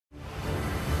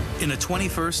In a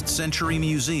 21st century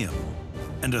museum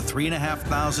and a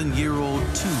 3,500-year-old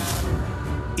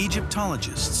tomb,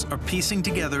 Egyptologists are piecing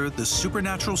together the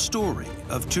supernatural story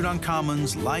of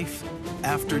Tutankhamun's life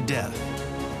after death.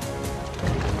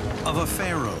 Of a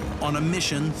pharaoh on a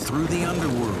mission through the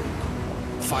underworld,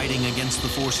 fighting against the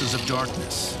forces of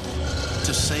darkness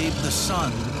to save the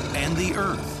sun and the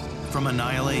earth from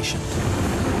annihilation.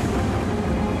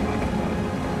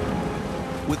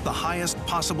 With the highest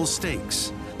possible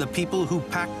stakes, the people who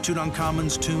packed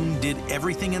Tutankhamun's tomb did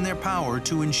everything in their power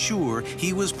to ensure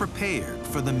he was prepared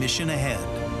for the mission ahead.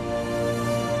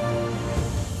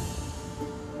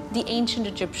 The ancient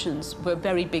Egyptians were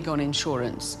very big on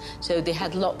insurance, so they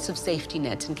had lots of safety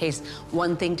nets in case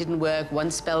one thing didn't work,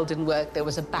 one spell didn't work, there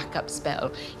was a backup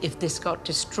spell. If this got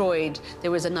destroyed,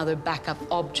 there was another backup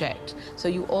object. So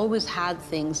you always had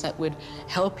things that would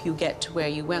help you get to where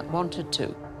you wanted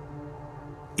to.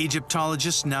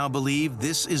 Egyptologists now believe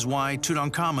this is why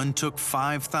Tutankhamun took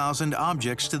 5,000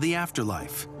 objects to the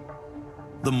afterlife.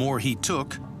 The more he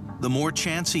took, the more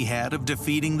chance he had of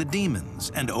defeating the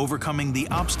demons and overcoming the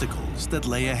obstacles that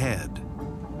lay ahead.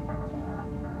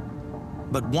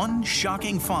 But one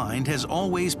shocking find has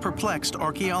always perplexed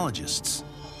archaeologists: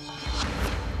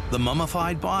 the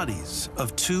mummified bodies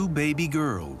of 2 baby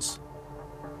girls.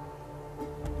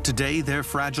 Today, their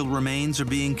fragile remains are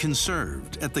being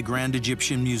conserved at the Grand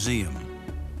Egyptian Museum.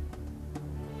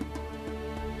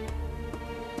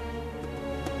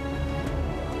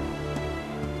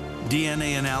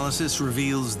 DNA analysis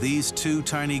reveals these 2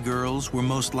 tiny girls were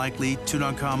most likely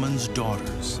Tutankhamun's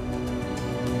daughters.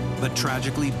 But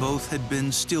tragically, both had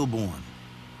been stillborn.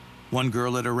 One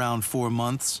girl at around 4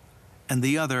 months, and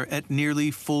the other at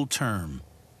nearly full term.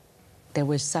 There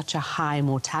was such a high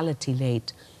mortality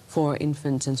rate for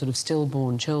infants and sort of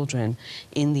stillborn children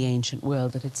in the ancient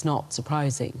world that it's not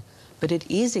surprising. But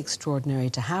it is extraordinary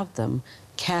to have them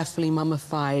carefully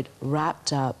mummified,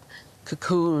 wrapped up,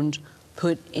 cocooned,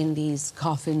 put in these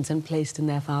coffins and placed in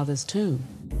their father's tomb.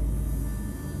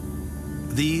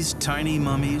 These tiny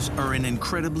mummies are an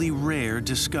incredibly rare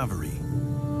discovery.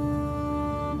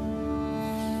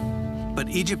 But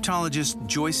Egyptologist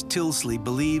Joyce Tilsley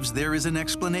believes there is an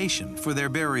explanation for their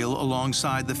burial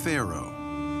alongside the pharaoh.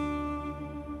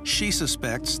 She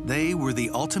suspects they were the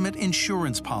ultimate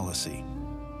insurance policy.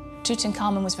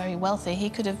 Tutankhamun was very wealthy. He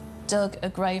could have dug a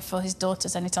grave for his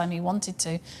daughters anytime he wanted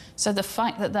to. So the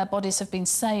fact that their bodies have been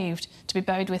saved to be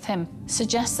buried with him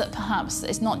suggests that perhaps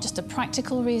it's not just a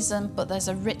practical reason, but there's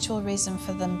a ritual reason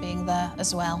for them being there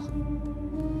as well.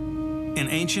 In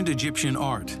ancient Egyptian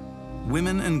art,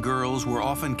 women and girls were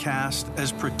often cast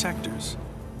as protectors,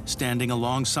 standing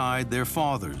alongside their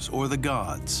fathers or the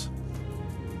gods.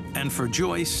 And for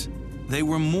Joyce, they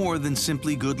were more than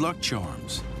simply good luck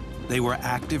charms. They were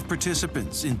active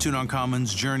participants in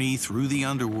Tutankhamun's journey through the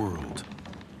underworld.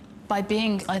 By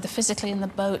being either physically in the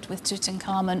boat with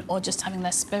Tutankhamun or just having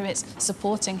their spirits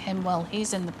supporting him while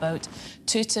he's in the boat,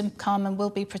 Tutankhamun will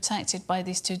be protected by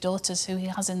these 2 daughters who he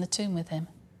has in the tomb with him.